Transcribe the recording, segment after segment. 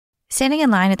Standing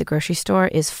in line at the grocery store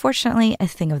is fortunately a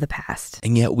thing of the past.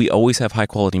 And yet we always have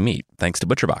high-quality meat, thanks to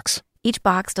ButcherBox. Each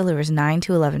box delivers 9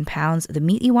 to 11 pounds of the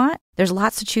meat you want. There's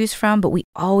lots to choose from, but we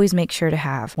always make sure to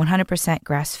have 100%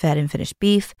 grass-fed and finished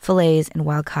beef, fillets, and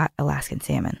wild-caught Alaskan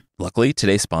salmon. Luckily,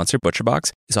 today's sponsor,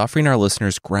 ButcherBox, is offering our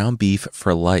listeners ground beef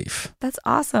for life. That's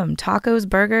awesome. Tacos,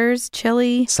 burgers,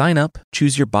 chili. Sign up,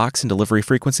 choose your box and delivery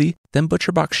frequency, then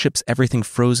ButcherBox ships everything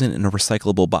frozen in a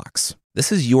recyclable box.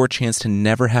 This is your chance to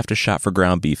never have to shop for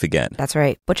ground beef again. That's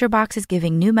right. ButcherBox is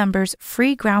giving new members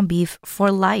free ground beef for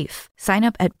life. Sign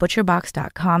up at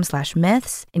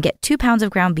butcherbox.com/myths and get 2 pounds of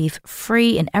ground beef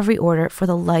free in every order for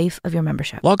the life of your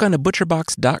membership. Log on to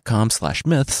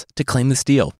butcherbox.com/myths to claim this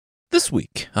deal. This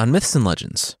week on Myths and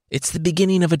Legends, it's the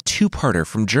beginning of a two-parter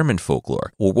from German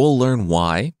folklore, where we'll learn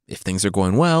why, if things are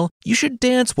going well, you should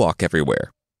dance walk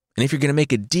everywhere. And if you're going to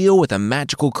make a deal with a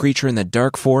magical creature in the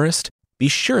dark forest, be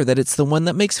sure that it's the one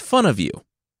that makes fun of you,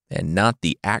 and not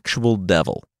the actual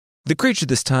devil. The creature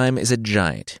this time is a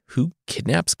giant who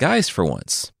kidnaps guys for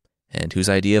once, and whose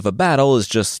idea of a battle is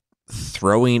just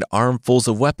throwing armfuls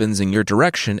of weapons in your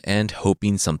direction and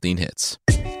hoping something hits.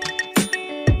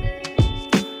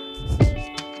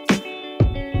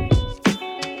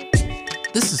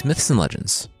 This is Myths and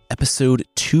Legends, episode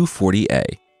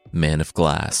 240A, Man of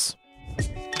Glass.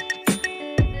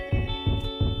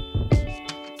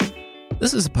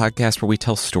 This is a podcast where we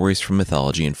tell stories from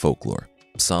mythology and folklore.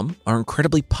 Some are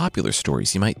incredibly popular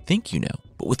stories you might think you know,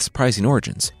 but with surprising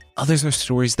origins. Others are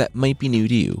stories that might be new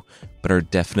to you, but are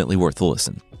definitely worth a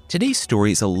listen. Today's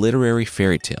story is a literary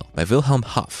fairy tale by Wilhelm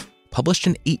Huff, published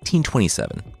in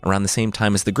 1827, around the same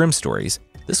time as the Grimm stories.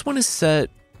 This one is set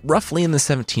roughly in the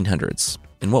 1700s,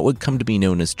 in what would come to be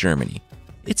known as Germany.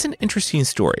 It's an interesting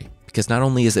story, because not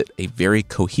only is it a very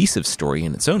cohesive story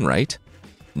in its own right,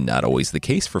 not always the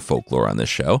case for folklore on this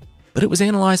show, but it was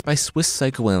analyzed by Swiss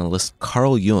psychoanalyst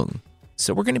Carl Jung,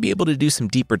 so we're going to be able to do some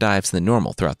deeper dives than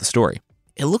normal throughout the story.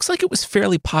 It looks like it was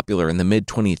fairly popular in the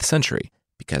mid-20th century,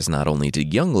 because not only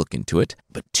did Jung look into it,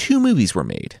 but 2 movies were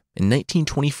made in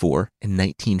 1924 and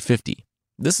 1950.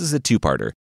 This is a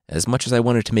two-parter. As much as I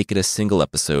wanted to make it a single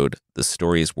episode, the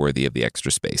story is worthy of the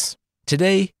extra space.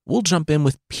 Today, we'll jump in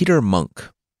with Peter Munk,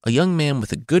 a young man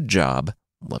with a good job,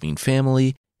 loving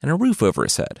family, and a roof over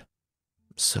his head.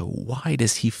 So why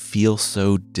does he feel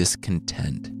so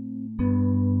discontent?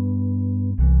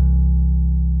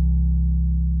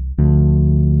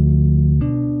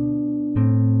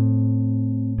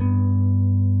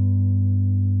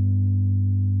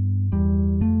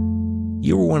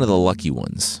 You were one of the lucky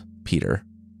ones, Peter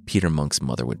Monk's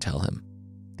mother would tell him.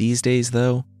 These days,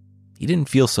 though, he didn't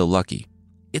feel so lucky.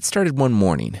 It started one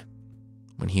morning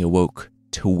when he awoke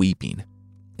to weeping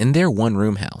in their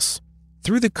one-room house.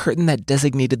 Through the curtain that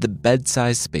designated the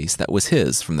bed-sized space that was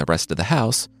his from the rest of the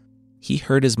house, he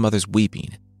heard his mother's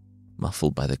weeping,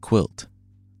 muffled by the quilt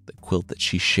that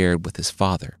she shared with his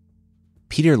father.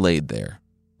 Peter laid there,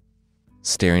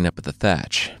 staring up at the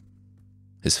thatch.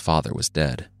 His father was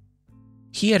dead.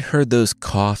 He had heard those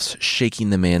coughs shaking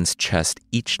the man's chest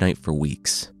each night for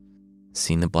weeks,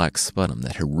 seen the black sputum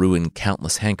that had ruined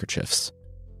countless handkerchiefs.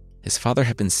 His father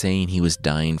had been saying he was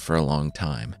dying for a long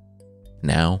time.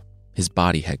 Now, his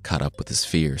body had caught up with his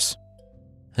fears.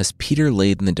 As Peter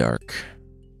laid in the dark,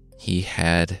 he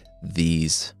had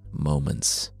these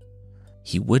moments.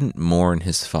 He wouldn't mourn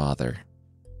his father.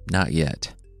 Not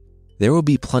yet. There would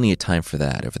be plenty of time for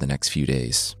that over the next few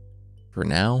days. For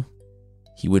now,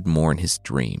 he would mourn his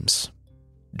dreams.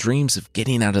 Dreams of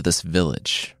getting out of this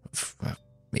village, of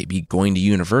maybe going to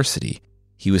university.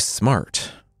 He was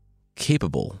smart,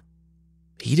 capable.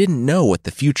 He didn't know what the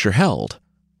future held,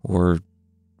 or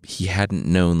he hadn't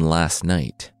known last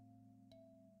night.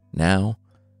 Now,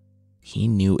 he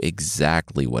knew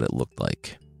exactly what it looked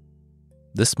like.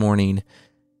 This morning,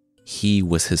 he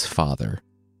was his father.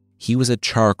 He was a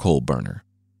charcoal burner.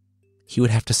 He would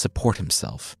have to support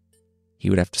himself. He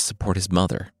would have to support his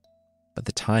mother. By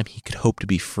the time he could hope to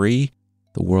be free,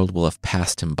 the world will have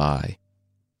passed him by.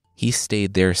 He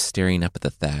stayed there staring up at the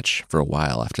thatch for a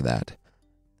while after that.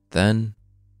 Then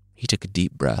he took a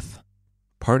deep breath,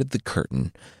 parted the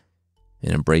curtain,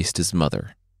 and embraced his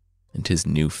mother and his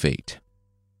new fate.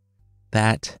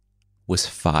 That was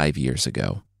 5 years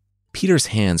ago. Peter's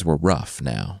hands were rough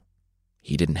now.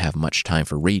 He didn't have much time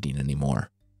for reading anymore.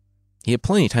 He had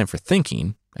plenty of time for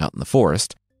thinking, out in the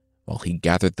forest. While he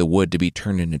gathered the wood to be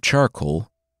turned into charcoal,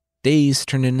 days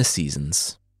turned into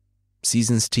seasons,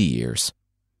 seasons to years.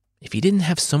 If he didn't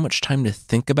have so much time to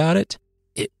think about it,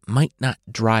 it might not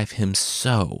drive him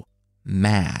so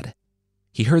mad.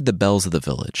 He heard the bells of the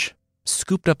village,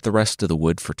 scooped up the rest of the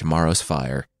wood for tomorrow's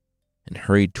fire, and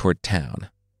hurried toward town.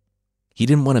 He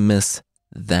didn't want to miss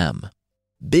them.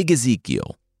 Big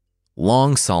Ezekiel,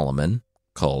 Long Solomon,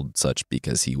 called such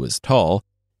because he was tall,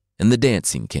 and the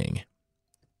Dancing King.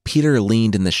 Peter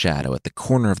leaned in the shadow at the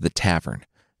corner of the tavern,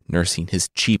 nursing his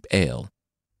cheap ale,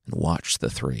 and watched the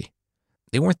three.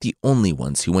 They weren't the only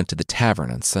ones who went to the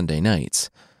tavern on Sunday nights.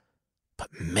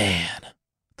 But man,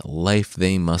 the life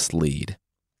they must lead.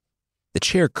 The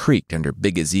chair creaked under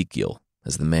Big Ezekiel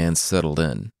as the man settled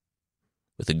in.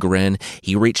 With a grin,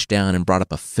 he reached down and brought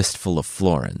up a fistful of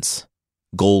florins.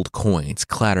 Gold coins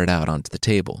clattered out onto the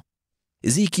table.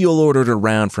 Ezekiel ordered a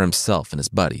round for himself and his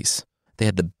buddies. They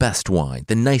had the best wine,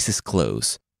 the nicest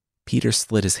clothes. Peter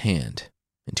slid his hand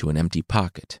into an empty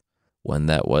pocket, one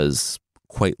that was,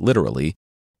 quite literally,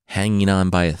 hanging on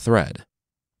by a thread.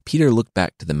 Peter looked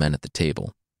back to the men at the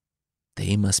table.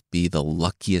 They must be the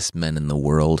luckiest men in the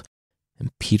world,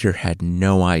 and Peter had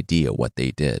no idea what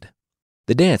they did.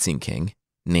 The Dancing King,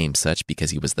 named such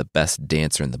because he was the best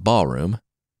dancer in the ballroom,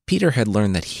 Peter had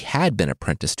learned that he had been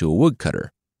apprenticed to a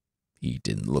woodcutter. He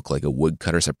didn't look like a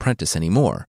woodcutter's apprentice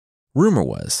anymore. Rumor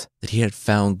was that he had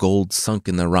found gold sunk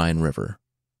in the Rhine River,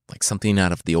 like something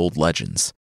out of the old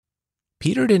legends.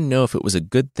 Peter didn't know if it was a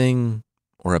good thing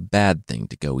or a bad thing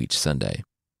to go each Sunday,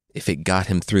 if it got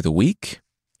him through the week,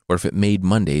 or if it made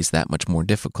Mondays that much more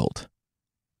difficult.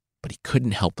 But he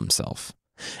couldn't help himself.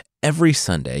 Every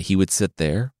Sunday he would sit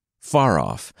there, far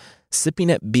off, sipping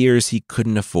at beers he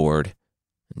couldn't afford,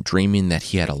 and dreaming that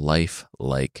he had a life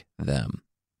like them.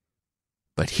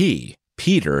 But he,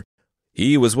 Peter,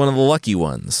 he was one of the lucky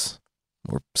ones,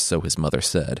 or so his mother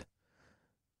said.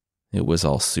 It was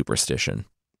all superstition.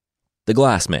 The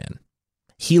Glass Man.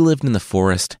 He lived in the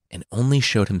forest and only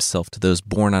showed himself to those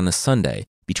born on a Sunday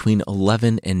between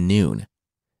 11 and noon.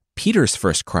 Peter's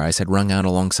first cries had rung out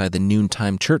alongside the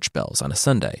noontime church bells on a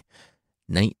Sunday,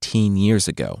 19 years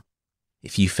ago.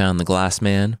 If you found the Glass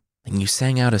Man and you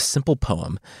sang out a simple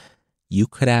poem, you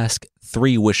could ask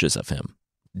 3 wishes of him.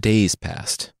 Days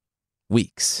passed.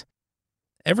 Weeks.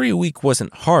 Every week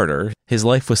wasn't harder. His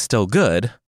life was still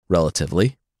good,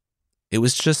 relatively. It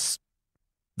was just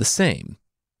the same.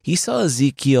 He saw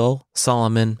Ezekiel,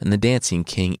 Solomon, and the Dancing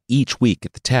King each week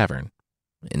at the tavern.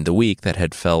 And the week that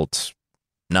had felt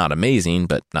not amazing,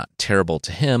 but not terrible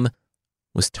to him,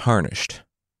 was tarnished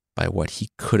by what he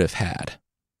could have had.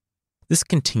 This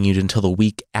continued until the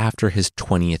week after his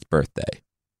 20th birthday.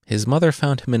 His mother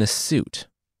found him in a suit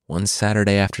one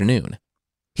Saturday afternoon.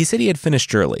 He said he had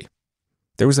finished early.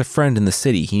 There was a friend in the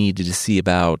city he needed to see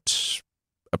about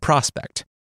a prospect.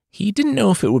 He didn't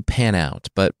know if it would pan out,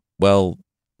 but, well,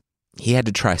 he had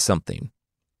to try something.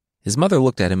 His mother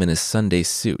looked at him in his Sunday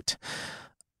suit.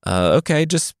 Okay,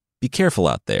 just be careful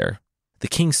out there. The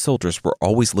king's soldiers were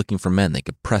always looking for men they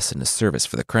could press into service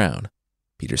for the crown.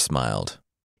 Peter smiled.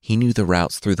 He knew the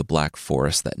routes through the Black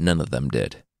Forest that none of them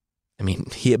did. I mean,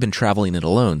 he had been traveling it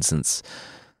alone since...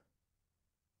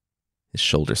 His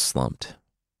shoulders slumped.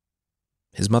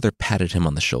 His mother patted him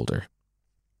on the shoulder.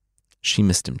 She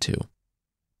missed him too.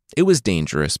 It was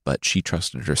dangerous, but she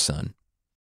trusted her son.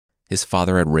 His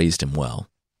father had raised him well.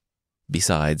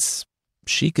 Besides,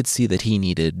 she could see that he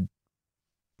needed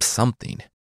something.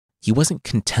 He wasn't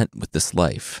content with this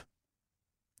life.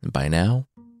 And by now,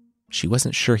 she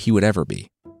wasn't sure he would ever be.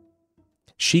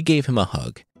 She gave him a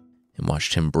hug and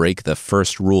watched him break the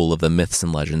first rule of the Myths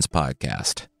and Legends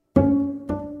podcast.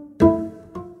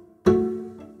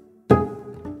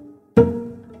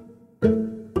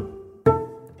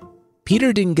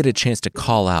 Peter didn't get a chance to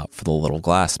call out for the little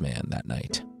Glass Man that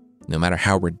night, no matter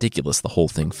how ridiculous the whole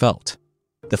thing felt.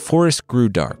 The forest grew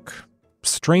dark,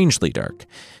 strangely dark,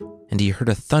 and he heard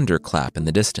a thunderclap in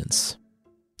the distance.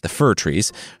 The fir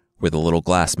trees, where the little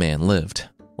Glass Man lived,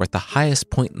 were at the highest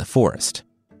point in the forest,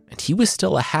 and he was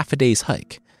still a half a day's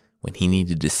hike when he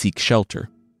needed to seek shelter.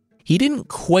 He didn't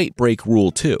quite break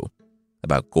Rule 2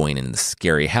 about going in the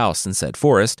scary house in said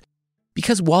forest,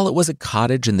 because while it was a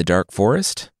cottage in the dark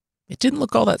forest, it didn't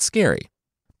look all that scary.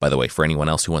 By the way, for anyone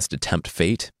else who wants to tempt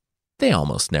fate, they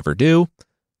almost never do.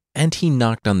 And he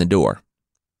knocked on the door.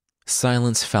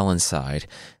 Silence fell inside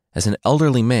as an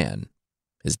elderly man,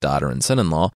 his daughter and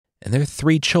son-in-law, and their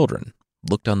 3 children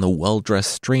looked on the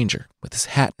well-dressed stranger with his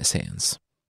hat in his hands.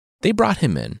 They brought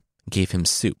him in, gave him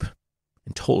soup,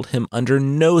 and told him under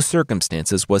no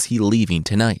circumstances was he leaving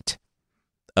tonight.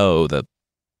 Oh, the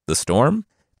storm?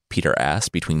 Peter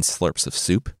asked between slurps of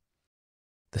soup.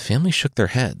 The family shook their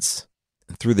heads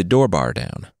and threw the door bar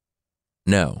down.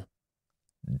 No,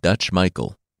 Dutch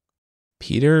Michael.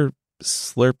 Peter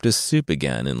slurped his soup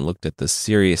again and looked at the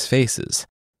serious faces.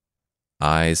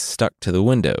 Eyes stuck to the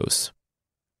windows.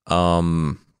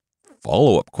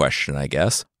 Follow-up question, I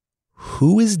guess.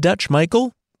 Who is Dutch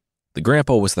Michael? The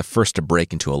grandpa was the first to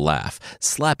break into a laugh,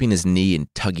 slapping his knee and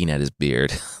tugging at his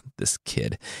beard. This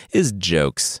kid, his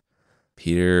jokes.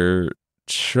 Peter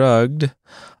shrugged.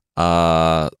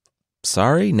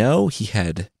 Sorry, no, he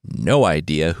had no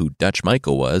idea who Dutch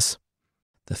Michael was.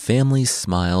 The family's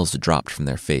smiles dropped from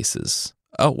their faces.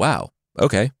 Oh, wow.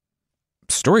 Okay.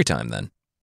 Story time then.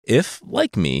 If,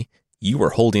 like me, you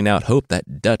were holding out hope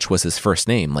that Dutch was his first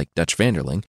name, like Dutch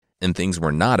Vanderling, and things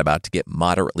were not about to get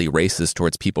moderately racist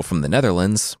towards people from the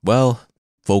Netherlands, well,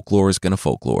 folklore's gonna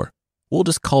folklore. We'll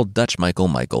just call Dutch Michael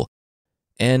Michael.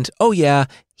 And, oh yeah,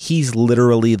 he's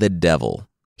literally the devil.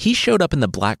 He showed up in the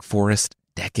Black Forest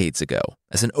decades ago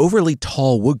as an overly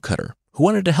tall woodcutter who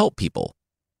wanted to help people.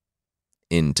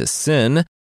 Into sin,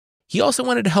 he also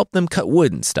wanted to help them cut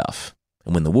wood and stuff.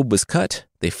 And when the wood was cut,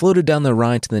 they floated down the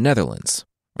Rhine to the Netherlands,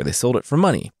 where they sold it for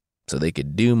money so they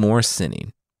could do more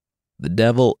sinning. The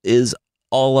devil is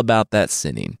all about that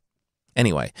sinning.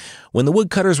 Anyway, when the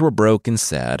woodcutters were broke and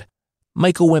sad,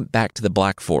 Michael went back to the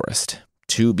Black Forest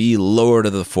to be Lord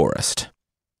of the Forest.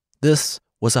 This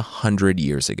was 100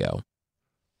 years ago.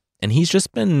 And he's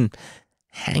just been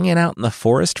hanging out in the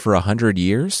forest for 100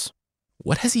 years?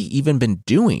 What has he even been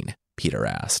doing? Peter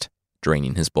asked,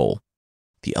 draining his bowl.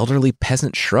 The elderly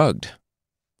peasant shrugged.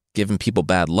 Giving people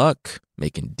bad luck,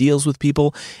 making deals with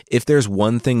people. If there's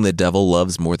one thing the devil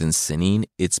loves more than sinning,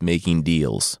 it's making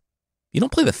deals. You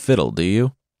don't play the fiddle, do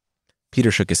you? Peter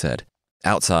shook his head.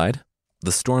 Outside,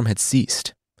 the storm had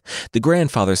ceased. The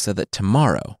grandfather said that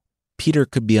tomorrow, Peter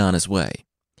could be on his way.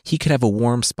 He could have a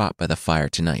warm spot by the fire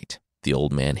tonight. The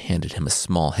old man handed him a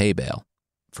small hay bale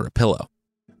for a pillow.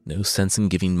 No sense in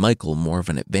giving Michael more of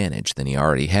an advantage than he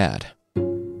already had.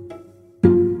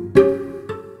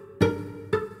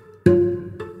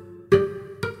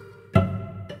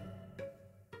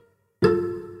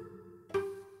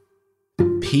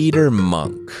 Peter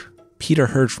Monk. Peter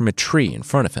heard from a tree in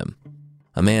front of him.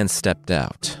 A man stepped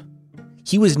out.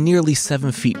 He was nearly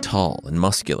 7 feet tall and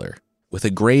muscular, with a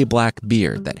gray-black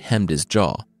beard that hemmed his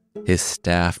jaw. His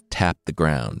staff tapped the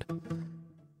ground.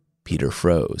 Peter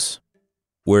froze.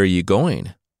 "Where are you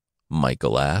going?"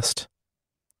 Michael asked.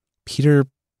 Peter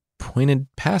pointed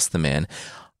past the man.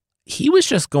 He was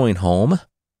just going home.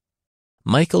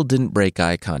 Michael didn't break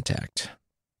eye contact.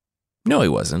 No, he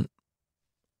wasn't.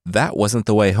 That wasn't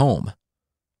the way home.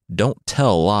 Don't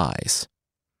tell lies.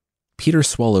 Peter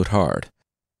swallowed hard.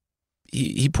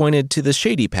 He pointed to the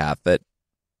shady path that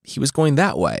he was going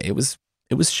that way. It was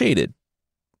shaded.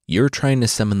 "You're trying to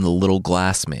summon the little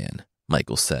glass man,"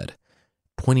 Michael said,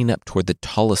 pointing up toward the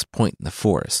tallest point in the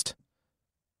forest.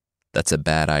 "That's a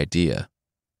bad idea.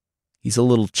 He's a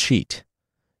little cheat.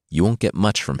 You won't get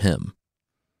much from him."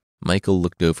 Michael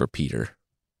looked over Peter.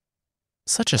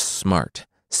 Such a smart,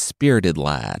 spirited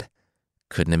lad.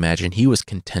 Couldn't imagine he was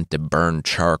content to burn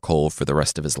charcoal for the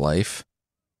rest of his life.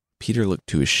 Peter looked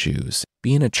to his shoes.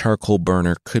 Being a charcoal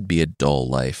burner could be a dull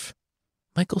life.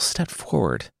 Michael stepped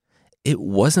forward. It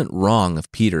wasn't wrong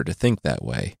of Peter to think that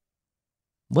way.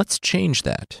 Let's change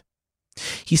that.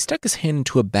 He stuck his hand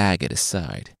into a bag at his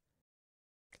side.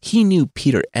 He knew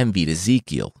Peter envied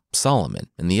Ezekiel,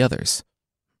 Solomon, and the others.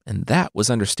 And that was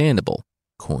understandable.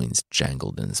 Coins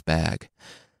jangled in his bag.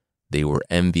 They were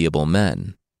enviable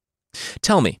men.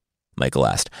 "Tell me," Michael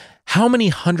asked, "how many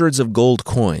hundreds of gold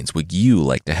coins would you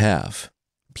like to have?"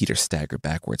 Peter staggered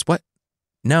backwards. "What?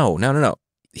 No.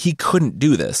 He couldn't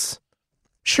do this."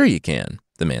 "Sure you can,"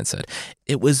 the man said.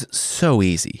 It was so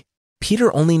easy.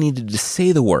 Peter only needed to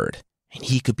say the word, and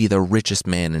he could be the richest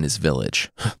man in his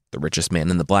village, the richest man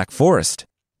in the Black Forest.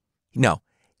 No,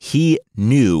 he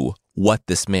knew what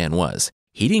this man was.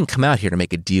 He didn't come out here to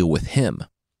make a deal with him.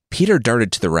 Peter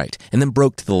darted to the right and then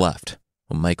broke to the left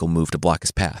when Michael moved to block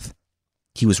his path.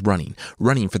 He was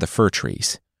running for the fir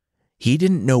trees. He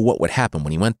didn't know what would happen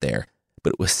when he went there,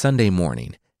 but it was Sunday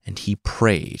morning, and he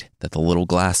prayed that the little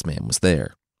glass man was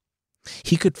there.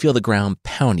 He could feel the ground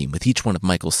pounding with each one of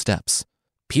Michael's steps.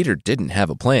 Peter didn't have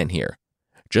a plan here,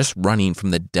 just running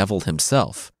from the devil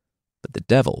himself, but the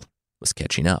devil was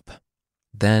catching up.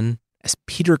 Then, as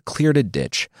Peter cleared a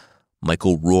ditch,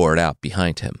 Michael roared out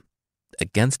behind him.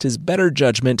 Against his better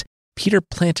judgment, Peter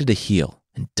planted a heel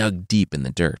and dug deep in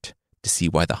the dirt to see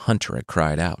why the hunter had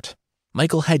cried out.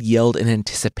 Michael had yelled in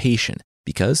anticipation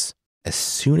because, as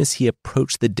soon as he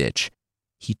approached the ditch,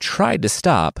 he tried to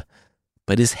stop,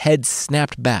 but his head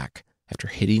snapped back after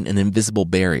hitting an invisible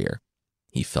barrier.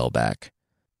 He fell back,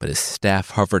 but his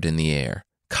staff hovered in the air,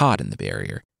 caught in the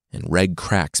barrier, and red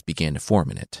cracks began to form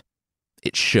in it.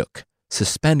 It shook,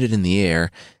 suspended in the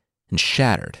air, and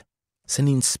shattered,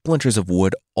 sending splinters of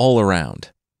wood all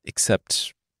around,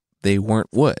 except they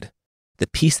weren't wood. The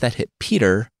piece that hit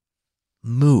Peter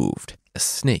moved. A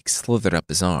snake slithered up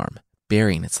his arm,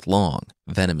 baring its long,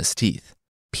 venomous teeth.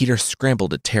 Peter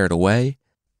scrambled to tear it away,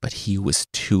 but he was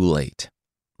too late.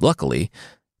 Luckily,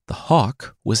 the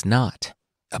hawk was not.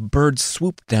 A bird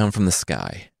swooped down from the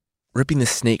sky, ripping the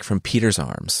snake from Peter's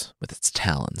arms with its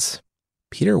talons.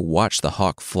 Peter watched the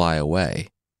hawk fly away,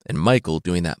 and Michael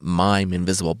doing that mime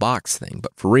invisible box thing,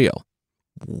 but for real.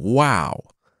 Wow.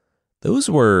 Those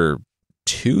were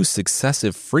 2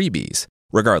 successive freebies.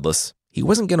 Regardless, he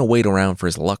wasn't going to wait around for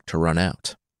his luck to run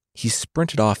out. He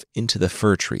sprinted off into the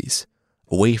fir trees,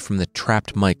 away from the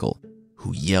trapped Michael,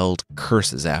 who yelled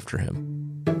curses after him.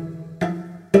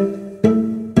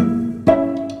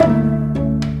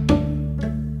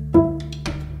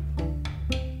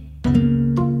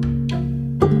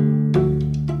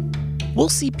 We'll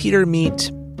see Peter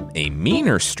meet a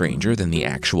meaner stranger than the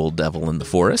actual devil in the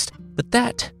forest, but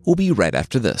that will be right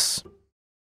after this.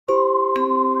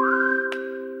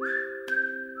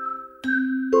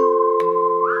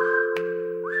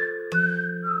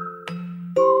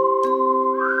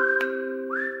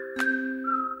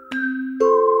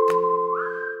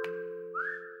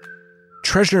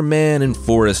 Treasure man in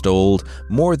forest old,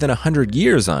 more than 100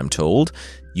 years I'm told,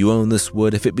 you own this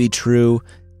wood if it be true,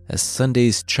 as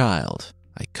Sunday's child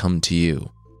I come to you.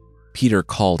 Peter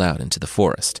called out into the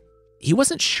forest. He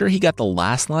wasn't sure he got the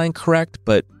last line correct,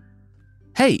 but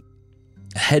hey,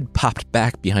 a head popped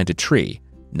back behind a tree,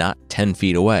 not 10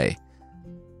 feet away.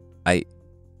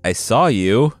 I saw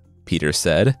you, Peter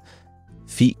said,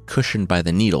 feet cushioned by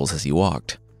the needles as he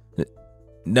walked.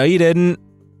 No, you didn't,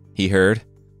 he heard.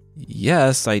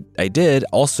 Yes, I did.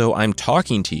 Also, I'm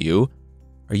talking to you.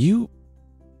 Are you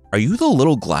the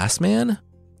little glass man?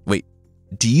 Wait,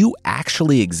 do you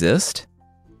actually exist?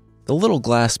 The little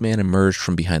glass man emerged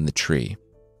from behind the tree.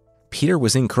 Peter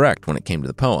was incorrect when it came to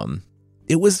the poem.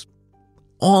 It was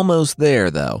almost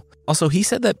there, though. Also, he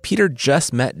said that Peter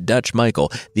just met Dutch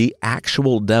Michael, the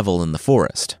actual devil in the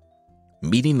forest.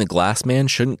 Meeting the glass man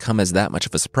shouldn't come as that much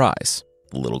of a surprise,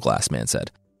 the little glass man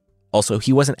said. Also,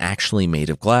 he wasn't actually made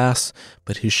of glass,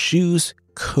 but his shoes,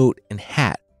 coat, and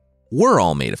hat were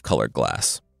all made of colored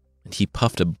glass, and he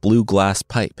puffed a blue glass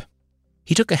pipe.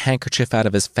 He took a handkerchief out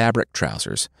of his fabric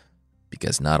trousers,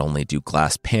 because not only do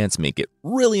glass pants make it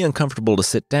really uncomfortable to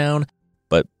sit down,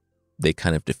 but they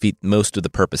kind of defeat most of the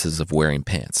purposes of wearing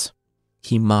pants.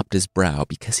 He mopped his brow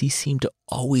because he seemed to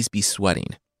always be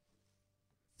sweating.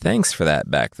 Thanks for that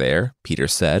back there, Peter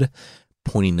said,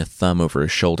 pointing a thumb over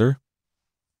his shoulder.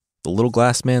 The little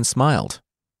glass man smiled.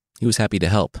 He was happy to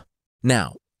help.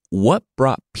 Now, what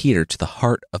brought Peter to the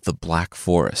heart of the Black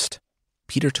Forest?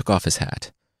 Peter took off his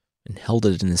hat and held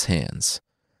it in his hands.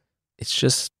 It's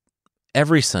just,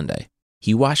 every Sunday,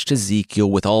 he watched Ezekiel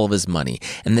with all of his money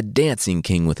and the Dancing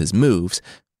King with his moves.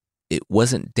 It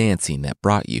wasn't dancing that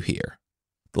brought you here,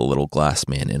 the little glass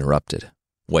man interrupted,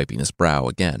 wiping his brow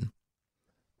again.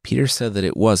 Peter said that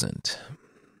it wasn't.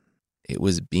 It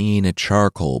was being a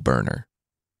charcoal burner.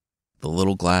 The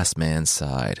little glass man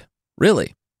sighed.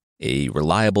 Really? A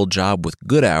reliable job with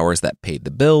good hours that paid the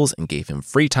bills and gave him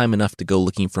free time enough to go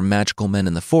looking for magical men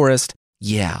in the forest?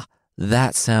 Yeah,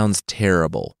 that sounds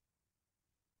terrible,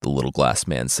 the little glass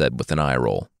man said with an eye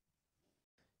roll.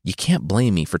 You can't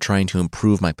blame me for trying to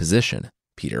improve my position,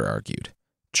 Peter argued.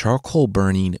 Charcoal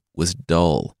burning was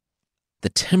dull. The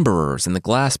timberers and the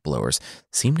glassblowers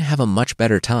seemed to have a much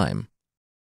better time.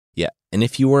 Yeah, and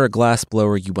if you were a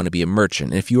glassblower, you want to be a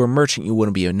merchant. And if you were a merchant, you want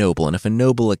to be a noble. And if a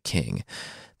noble, a king,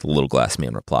 the little glass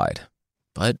man replied.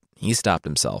 But he stopped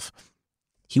himself.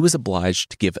 He was obliged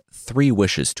to give 3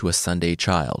 wishes to a Sunday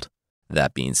child.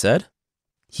 That being said,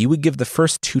 he would give the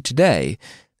first 2 today,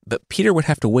 but Peter would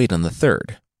have to wait on the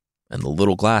 3rd. And the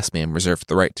little glass man reserved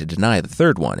the right to deny the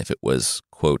 3rd one if it was,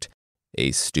 quote,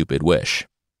 a stupid wish.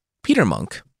 Peter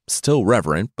Monk, still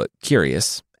reverent but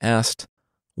curious, asked,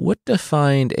 what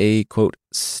defined a, quote,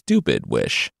 stupid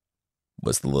wish?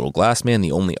 Was the little glass man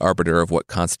the only arbiter of what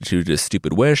constituted a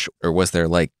stupid wish, or was there,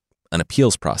 like, an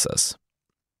appeals process?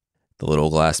 The little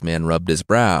glass man rubbed his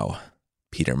brow.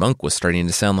 Peter Monk was starting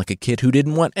to sound like a kid who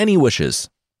didn't want any wishes.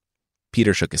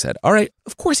 Peter shook his head. All right,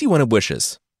 of course he wanted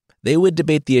wishes. They would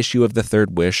debate the issue of the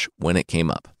 3rd wish when it came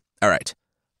up. All right,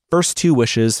 first 2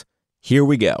 wishes, here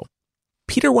we go.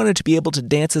 Peter wanted to be able to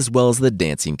dance as well as the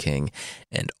Dancing King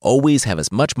and always have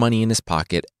as much money in his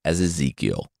pocket as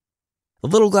Ezekiel. The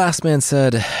little glass man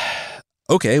said,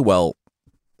 okay, well,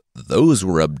 those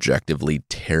were objectively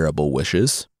terrible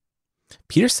wishes.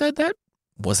 Peter said that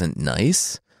wasn't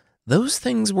nice. Those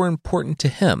things were important to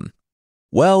him.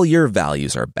 Well, your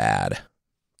values are bad,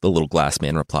 the little glass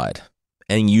man replied,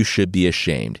 and you should be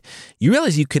ashamed. You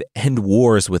realize you could end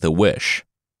wars with a wish,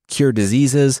 cure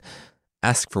diseases,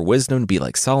 Ask for wisdom to be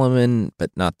like Solomon,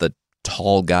 but not the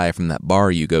tall guy from that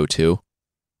bar you go to.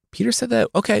 Peter said that,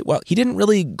 okay, well, he didn't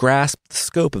really grasp the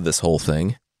scope of this whole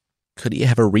thing. Could he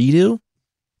have a redo?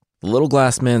 The little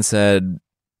glass man said,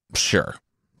 sure,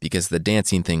 because the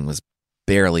dancing thing was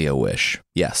barely a wish.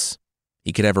 Yes,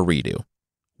 he could have a redo.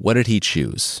 What did he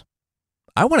choose?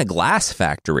 I want a glass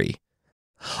factory.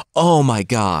 Oh my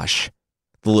gosh,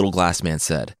 the little glass man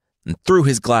said, and threw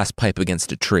his glass pipe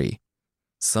against a tree.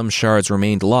 Some shards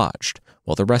remained lodged,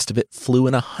 while the rest of it flew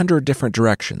in 100 different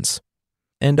directions.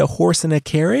 And a horse and a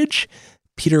carriage?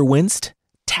 Peter winced,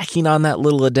 tacking on that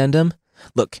little addendum.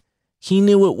 Look, he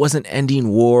knew it wasn't ending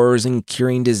wars and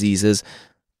curing diseases,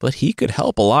 but he could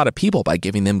help a lot of people by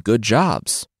giving them good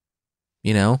jobs.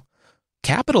 You know,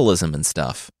 capitalism and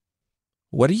stuff.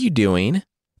 What are you doing?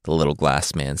 The little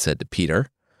glass man said to Peter,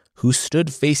 who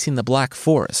stood facing the black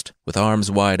forest with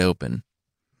arms wide open.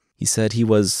 He said he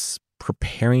was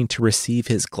preparing to receive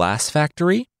his glass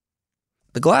factory.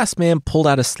 The glass man pulled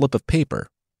out a slip of paper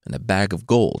and a bag of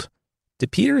gold.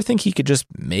 Did Peter think he could just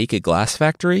make a glass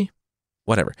factory?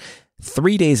 Whatever.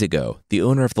 3 days ago, the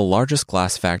owner of the largest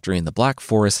glass factory in the Black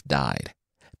Forest died.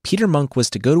 Peter Munk was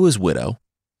to go to his widow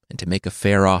and to make a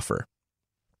fair offer.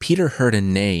 Peter heard a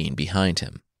neighing behind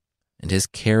him, and his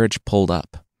carriage pulled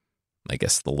up. I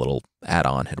guess the little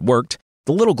add-on had worked.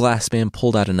 The little glass man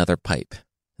pulled out another pipe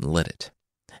and lit it,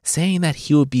 saying that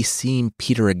he would be seeing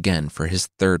Peter again for his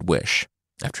third wish,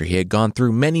 after he had gone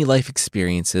through many life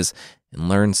experiences and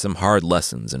learned some hard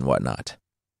lessons and whatnot.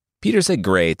 Peter said,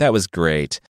 great, that was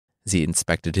great, as he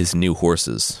inspected his new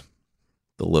horses.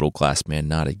 The little glass man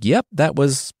nodded. Yep, that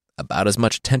was about as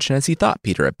much attention as he thought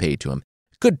Peter had paid to him.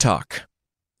 Good talk.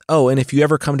 Oh, and if you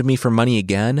ever come to me for money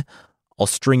again, I'll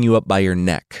string you up by your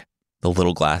neck, the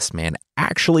little glass man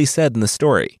actually said in the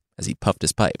story as he puffed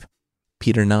his pipe.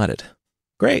 Peter nodded.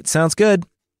 Great, sounds good.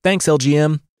 Thanks,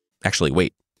 LGM. Actually,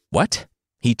 wait, what?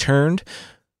 He turned,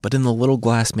 but in the little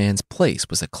glass man's place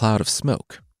was a cloud of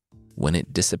smoke. When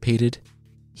it dissipated,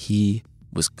 he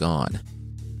was gone.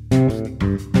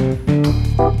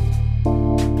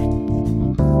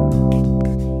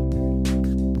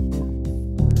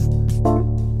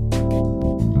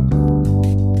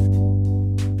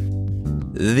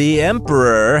 The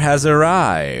Emperor has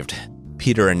arrived,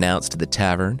 Peter announced to the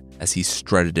tavern as he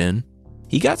strutted in.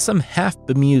 He got some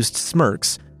half-bemused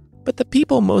smirks, but the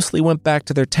people mostly went back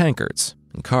to their tankards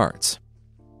and cards.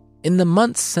 In the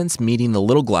months since meeting the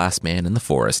little glass man in the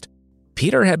forest,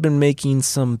 Peter had been making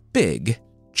some big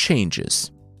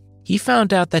changes. He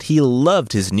found out that he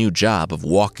loved his new job of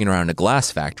walking around a glass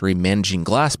factory managing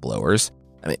glass blowers,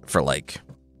 for like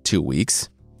 2 weeks.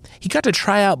 He got to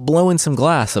try out blowing some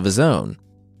glass of his own.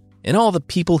 And all the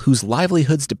people whose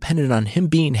livelihoods depended on him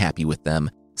being happy with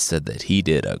them said that he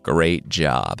did a great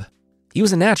job. He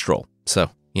was a natural,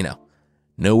 so,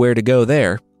 nowhere to go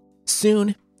there.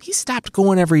 Soon, he stopped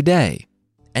going every day,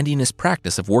 ending his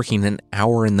practice of working an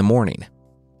hour in the morning.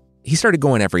 He started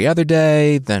going every other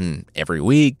day, then every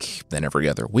week, then every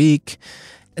other week,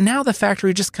 and now the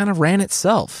factory just kind of ran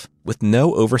itself, with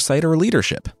no oversight or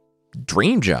leadership.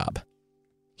 Dream job.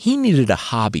 He needed a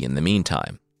hobby in the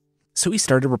meantime, so he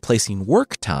started replacing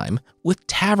work time with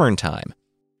tavern time.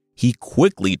 He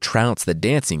quickly trounced the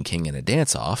Dancing King in a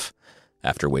dance-off,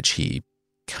 after which he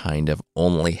kind of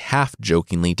only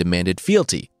half-jokingly demanded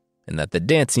fealty, and that the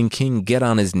Dancing King get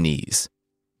on his knees.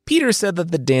 Peter said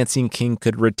that the Dancing King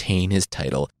could retain his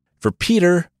title, for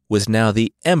Peter was now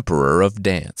the Emperor of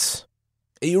Dance.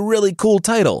 A really cool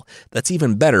title that's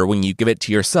even better when you give it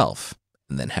to yourself,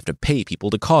 and then have to pay people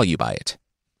to call you by it.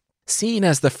 Seeing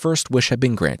as the first wish had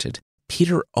been granted,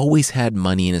 Peter always had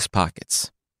money in his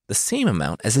pockets, the same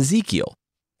amount as Ezekiel.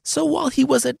 So while he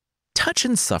was a touch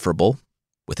insufferable,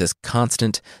 with his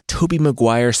constant Tobey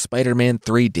Maguire Spider-Man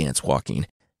 3 dance walking,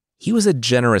 he was a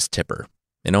generous tipper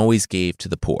and always gave to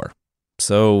the poor.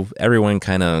 So everyone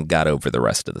kind of got over the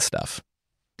rest of the stuff.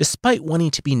 Despite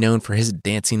wanting to be known for his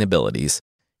dancing abilities,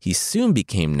 he soon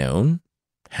became known,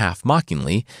 half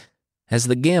mockingly, as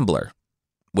the Gambler,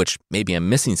 which, maybe I'm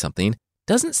missing something,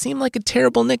 doesn't seem like a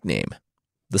terrible nickname.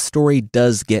 The story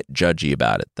does get judgy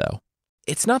about it, though.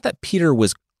 It's not that Peter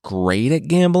was great at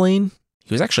gambling.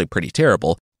 He was actually pretty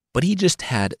terrible, but he just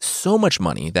had so much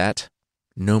money that,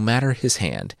 no matter his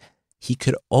hand, he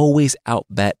could always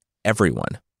outbet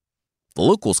everyone. The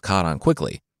locals caught on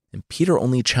quickly, and Peter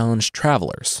only challenged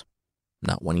travelers,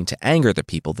 not wanting to anger the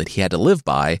people that he had to live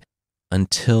by,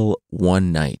 until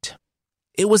one night.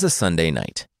 It was a Sunday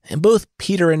night, and both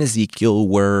Peter and Ezekiel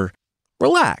were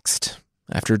relaxed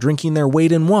after drinking their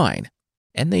weight in wine,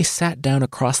 and they sat down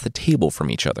across the table from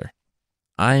each other.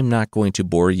 I'm not going to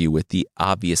bore you with the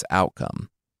obvious outcome.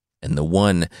 and the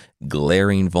one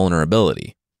glaring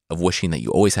vulnerability of wishing that you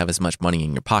always have as much money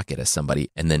in your pocket as somebody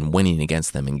and then winning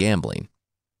against them in gambling.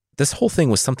 This whole thing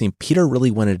was something Peter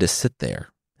really wanted to sit there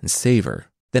and savor.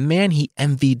 The man he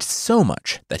envied so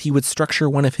much that he would structure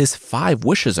one of his 5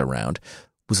 wishes around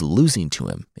was losing to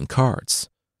him in cards.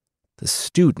 The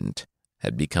student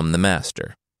had become the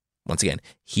master. Once again,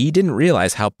 he didn't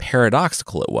realize how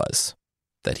paradoxical it was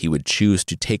that he would choose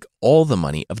to take all the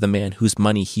money of the man whose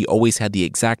money he always had the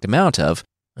exact amount of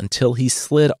until he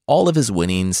slid all of his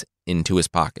winnings into his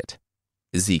pocket.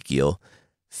 Ezekiel,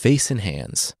 face in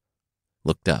hands,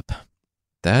 looked up.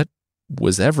 That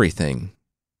was everything.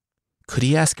 Could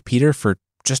he ask Peter for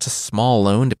just a small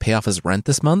loan to pay off his rent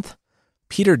this month?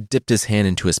 Peter dipped his hand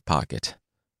into his pocket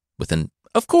with an,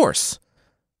 "Of course."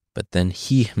 But then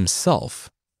he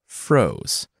himself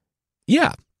froze.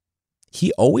 Yeah,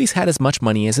 he always had as much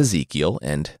money as Ezekiel,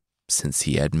 and since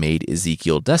he had made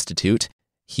Ezekiel destitute,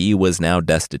 he was now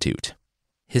destitute.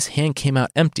 His hand came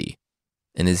out empty,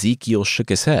 and Ezekiel shook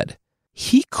his head.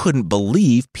 He couldn't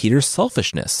believe Peter's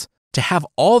selfishness, to have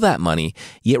all that money,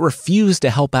 yet refuse to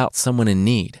help out someone in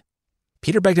need.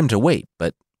 Peter begged him to wait,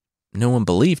 but no one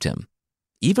believed him.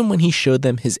 Even when he showed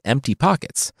them his empty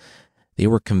pockets, they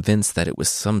were convinced that it was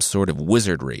some sort of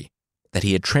wizardry, that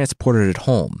he had transported it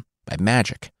home by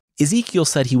magic. Ezekiel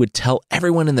said he would tell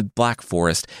everyone in the Black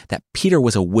Forest that Peter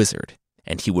was a wizard,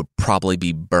 and he would probably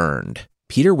be burned.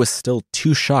 Peter was still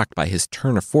too shocked by his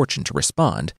turn of fortune to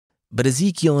respond, but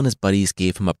Ezekiel and his buddies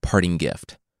gave him a parting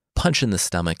gift, a punch in the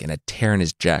stomach and a tear in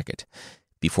his jacket,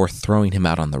 before throwing him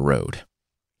out on the road.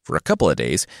 For a couple of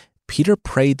days, Peter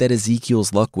prayed that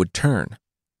Ezekiel's luck would turn,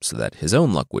 so that his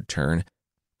own luck would turn,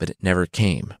 but it never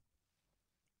came.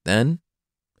 Then,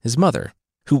 his mother,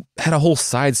 who had a whole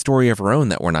side story of her own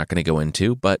that we're not going to go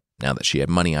into, but now that she had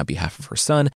money on behalf of her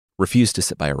son, refused to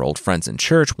sit by her old friends in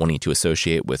church, wanting to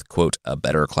associate with, quote, a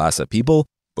better class of people.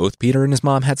 Both Peter and his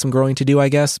mom had some growing to do, I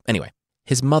guess. Anyway,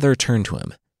 his mother turned to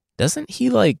him. Doesn't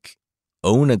he,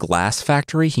 own a glass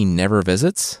factory he never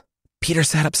visits? Peter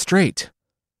sat up straight.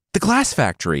 The glass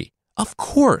factory! Of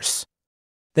course!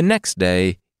 The next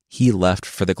day, he left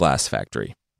for the glass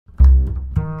factory.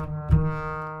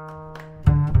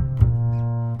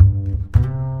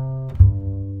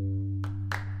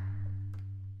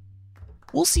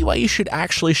 We'll see why you should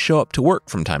actually show up to work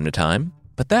from time to time,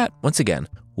 but that, once again,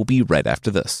 will be right after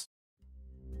this.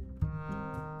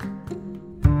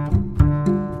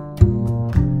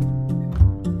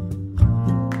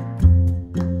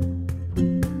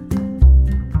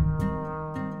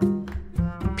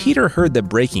 Peter heard the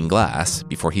breaking glass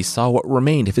before he saw what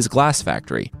remained of his glass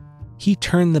factory. He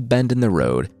turned the bend in the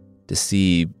road to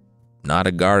see not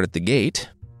a guard at the gate,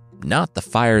 not the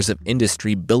fires of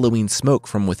industry billowing smoke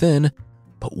from within,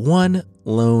 but one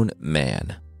lone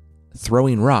man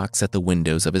throwing rocks at the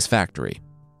windows of his factory.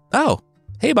 "Oh,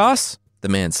 hey boss," the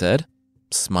man said,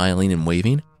 smiling and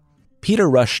waving. Peter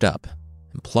rushed up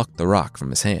and plucked the rock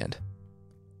from his hand.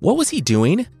 What was he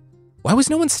doing? Why was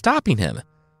no one stopping him?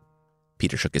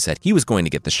 Peter shook his head. He was going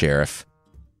to get the sheriff.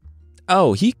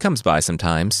 "Oh, he comes by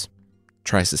sometimes."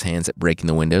 Tries his hands at breaking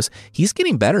the windows. "He's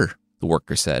getting better," the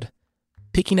worker said,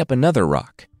 picking up another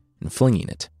rock and flinging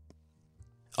it.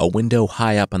 A window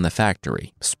high up on the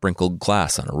factory sprinkled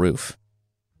glass on a roof.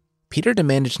 Peter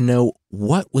demanded to know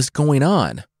what was going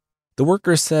on. The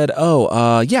worker said,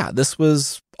 yeah, this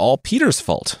was all Peter's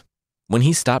fault. When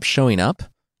he stopped showing up,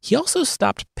 he also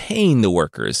stopped paying the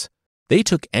workers. They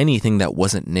took anything that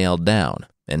wasn't nailed down,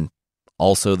 and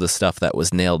also the stuff that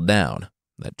was nailed down.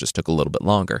 That just took a little bit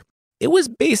longer. It was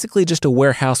basically just a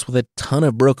warehouse with a ton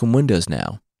of broken windows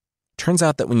now. Turns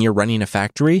out that when you're running a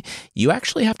factory, you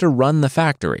actually have to run the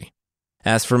factory.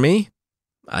 As for me,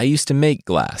 I used to make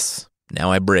glass.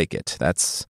 Now I break it.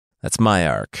 That's my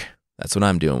arc. That's what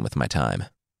I'm doing with my time.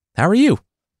 How are you?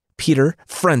 Peter,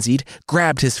 frenzied,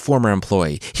 grabbed his former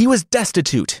employee. He was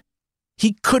destitute.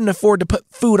 He couldn't afford to put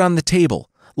food on the table,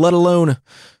 let alone...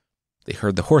 They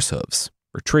heard the horse hooves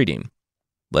retreating,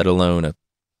 let alone a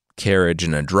carriage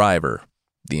and a driver,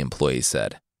 the employee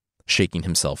said, shaking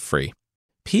himself free.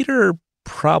 Peter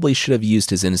probably should have used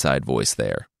his inside voice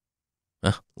there.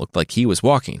 Looked like he was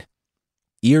walking.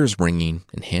 Ears ringing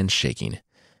and hands shaking,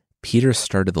 Peter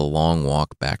started the long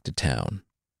walk back to town,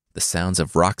 the sounds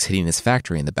of rocks hitting his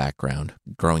factory in the background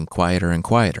growing quieter and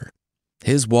quieter.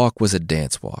 His walk was a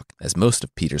dance walk, as most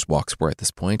of Peter's walks were at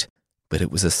this point, but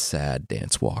it was a sad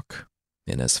dance walk,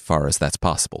 in as far as that's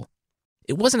possible.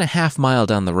 It wasn't a half mile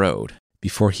down the road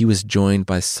before he was joined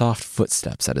by soft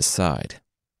footsteps at his side.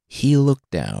 He looked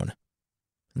down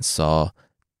and saw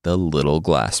the little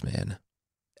glass man.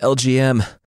 "LGM,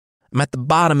 I'm at the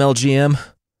bottom, LGM.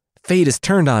 Fate has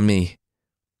turned on me,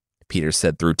 Peter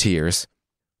said through tears.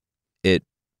 It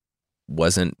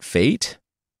wasn't fate,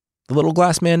 the little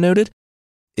glass man noted.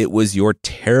 It was your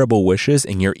terrible wishes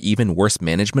and your even worse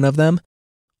management of them.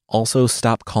 Also,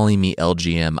 stop calling me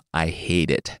LGM. I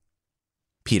hate it.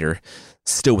 Peter,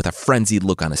 still with a frenzied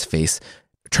look on his face,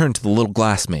 turned to the little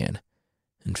glass man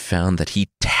and found that he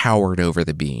towered over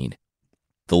the being.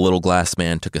 The little glass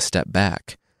man took a step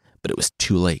back, but it was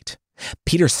too late.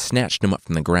 Peter snatched him up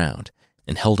from the ground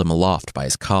and held him aloft by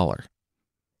his collar.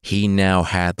 He now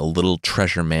had the little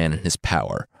treasure man in his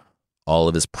power. All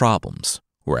of his problems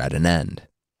were at an end.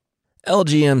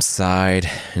 LGM sighed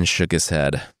and shook his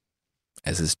head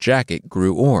as his jacket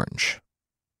grew orange.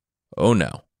 Oh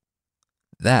no,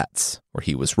 that's where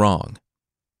he was wrong.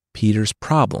 Peter's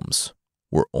problems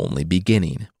were only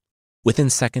beginning. Within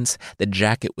seconds, the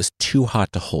jacket was too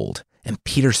hot to hold, and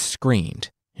Peter screamed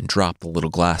and dropped the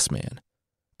little glass man,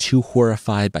 too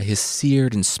horrified by his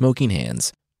seared and smoking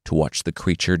hands to watch the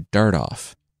creature dart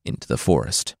off into the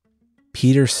forest.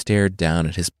 Peter stared down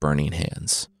at his burning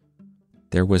hands.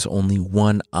 There was only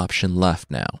one option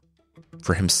left now,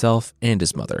 for himself and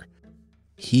his mother.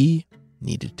 He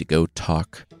needed to go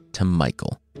talk to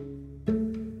Michael.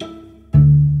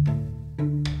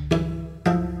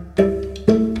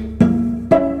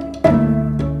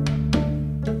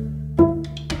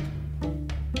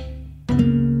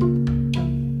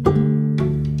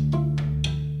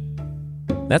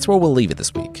 That's where we'll leave it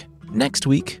this week. Next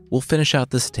week, we'll finish out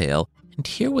this tale and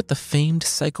hear what the famed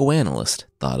psychoanalyst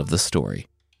thought of the story.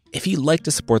 If you'd like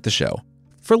to support the show,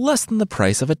 for less than the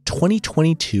price of a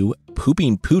 2022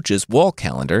 Pooping Pooches wall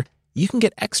calendar, you can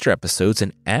get extra episodes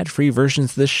and ad-free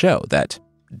versions of this show that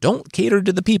don't cater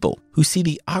to the people who see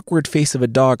the awkward face of a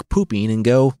dog pooping and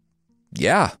go,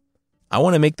 yeah, I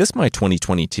want to make this my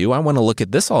 2022. I want to look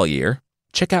at this all year.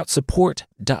 Check out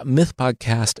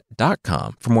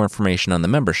support.mythpodcast.com for more information on the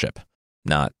membership,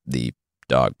 not the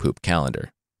dog poop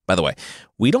calendar. By the way,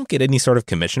 we don't get any sort of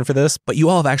commission for this, but you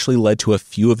all have actually led to a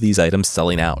few of these items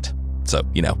selling out. So,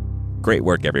 great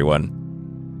work, everyone.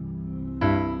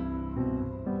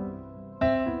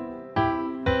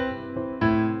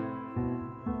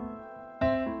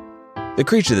 The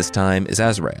creature this time is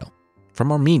Azrael, from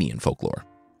Armenian folklore.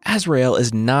 Azrael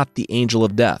is not the angel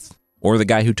of death, or the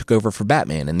guy who took over for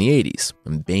Batman in the 80s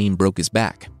when Bane broke his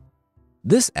back.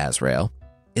 This Azrael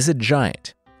is a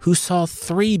giant who saw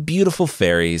 3 beautiful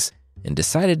fairies and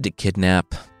decided to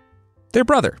kidnap their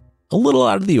brother. A little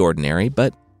out of the ordinary,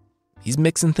 but he's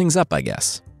mixing things up, I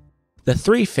guess. The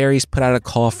 3 fairies put out a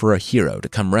call for a hero to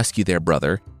come rescue their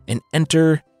brother and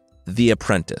enter the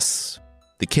apprentice.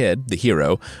 The kid, the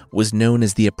hero, was known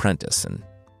as the apprentice, and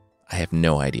I have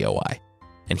no idea why.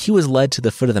 And he was led to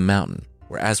the foot of the mountain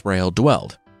where Azrael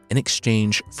dwelled in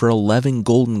exchange for 11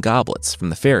 golden goblets from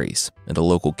the fairies and a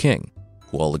local king,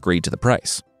 who all agreed to the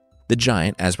price. The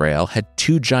giant, Azrael, had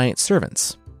 2 giant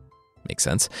servants. Makes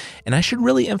sense. And I should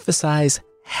really emphasize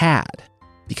had,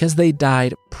 because they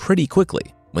died pretty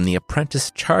quickly when the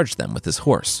apprentice charged them with his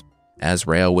horse.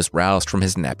 Azrael was roused from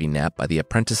his nappy nap by the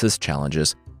apprentice's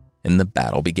challenges, and the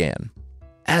battle began.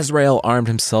 Azrael armed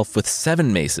himself with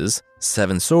 7 maces,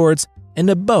 7 swords, and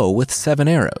a bow with 7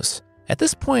 arrows. At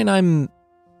this point, I'm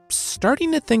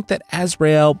starting to think that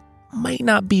Azrael might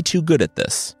not be too good at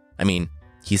this. I mean,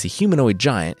 he's a humanoid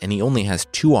giant and he only has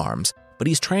 2 arms, but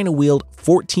he's trying to wield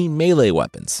 14 melee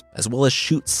weapons, as well as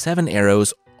shoot 7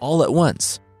 arrows all at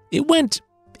once. It went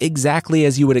exactly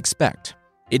as you would expect.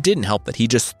 It didn't help that he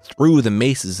just threw the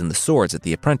maces and the swords at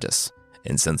the apprentice.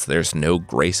 And since there's no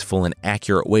graceful and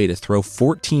accurate way to throw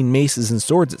 14 maces and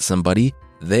swords at somebody,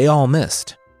 they all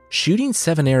missed. Shooting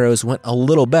 7 arrows went a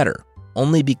little better,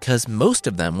 only because most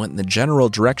of them went in the general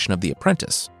direction of the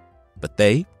apprentice. But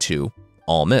they, too,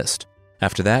 all missed.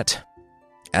 After that,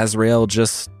 Azrael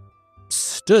just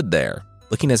stood there,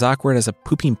 looking as awkward as a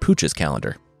Pooping Pooches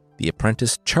calendar. The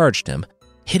apprentice charged him,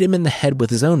 hit him in the head with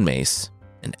his own mace,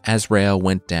 and Azrael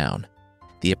went down.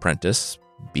 The apprentice,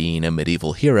 being a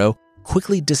medieval hero,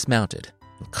 quickly dismounted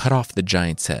and cut off the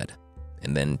giant's head,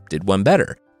 and then did one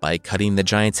better by cutting the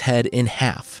giant's head in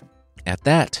half. At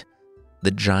that,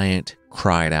 the giant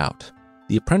cried out.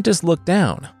 The apprentice looked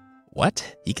down.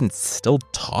 What? He can still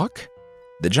talk?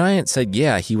 The giant said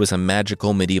yeah, he was a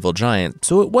magical medieval giant,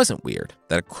 so it wasn't weird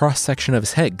that a cross-section of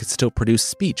his head could still produce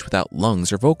speech without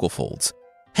lungs or vocal folds.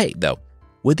 Hey, though,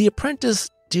 would the apprentice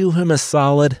do him a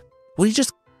solid? Would he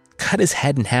just cut his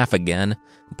head in half again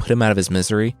and put him out of his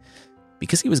misery?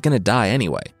 Because he was going to die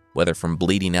anyway, whether from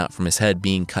bleeding out from his head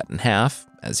being cut in half,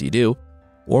 as you do,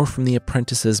 or from the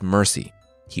apprentice's mercy.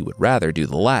 He would rather do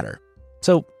the latter.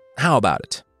 So, how about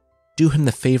it? do him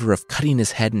the favor of cutting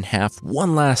his head in half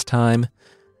one last time,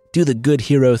 do the good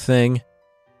hero thing.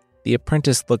 The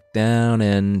apprentice looked down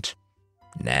and,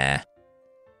 nah.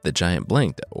 The giant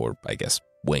blinked, or I guess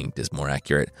winked is more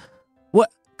accurate. What?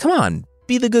 Come on,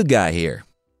 be the good guy here.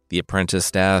 The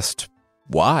apprentice asked,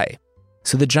 why?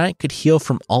 So the giant could heal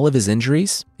from all of his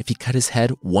injuries if he cut his head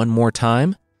one more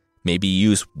time? Maybe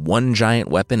use one giant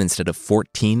weapon instead of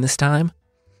 14 this time?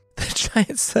 The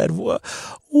giant said,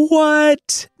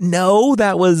 what? No,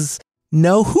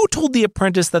 who told the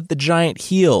apprentice that the giant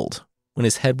healed when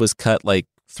his head was cut like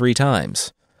 3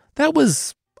 times? That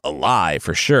was a lie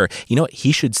for sure. You know what?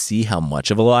 He should see how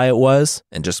much of a lie it was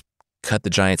and just cut the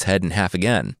giant's head in half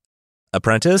again.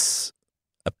 Apprentice,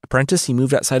 he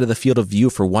moved outside of the field of view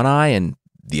for one eye and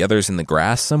the other's in the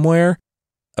grass somewhere.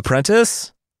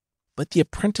 Apprentice? But the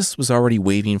apprentice was already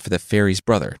waiting for the fairy's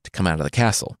brother to come out of the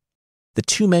castle. The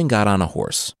 2 men got on a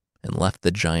horse and left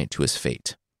the giant to his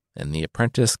fate, and the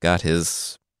apprentice got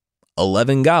his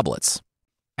 11 goblets.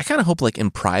 I kind of hope, like in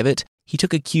private, he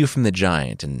took a cue from the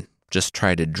giant and just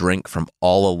tried to drink from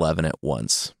all 11 at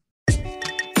once.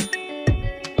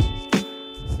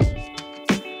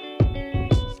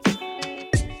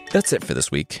 That's it for this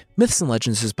week. Myths and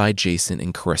Legends is by Jason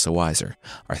and Carissa Weiser.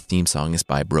 Our theme song is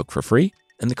by Broke for Free,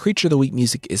 and the Creature of the Week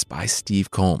music is by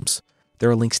Steve Combs. There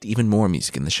are links to even more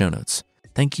music in the show notes.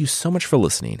 Thank you so much for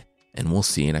listening, and we'll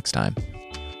see you next time.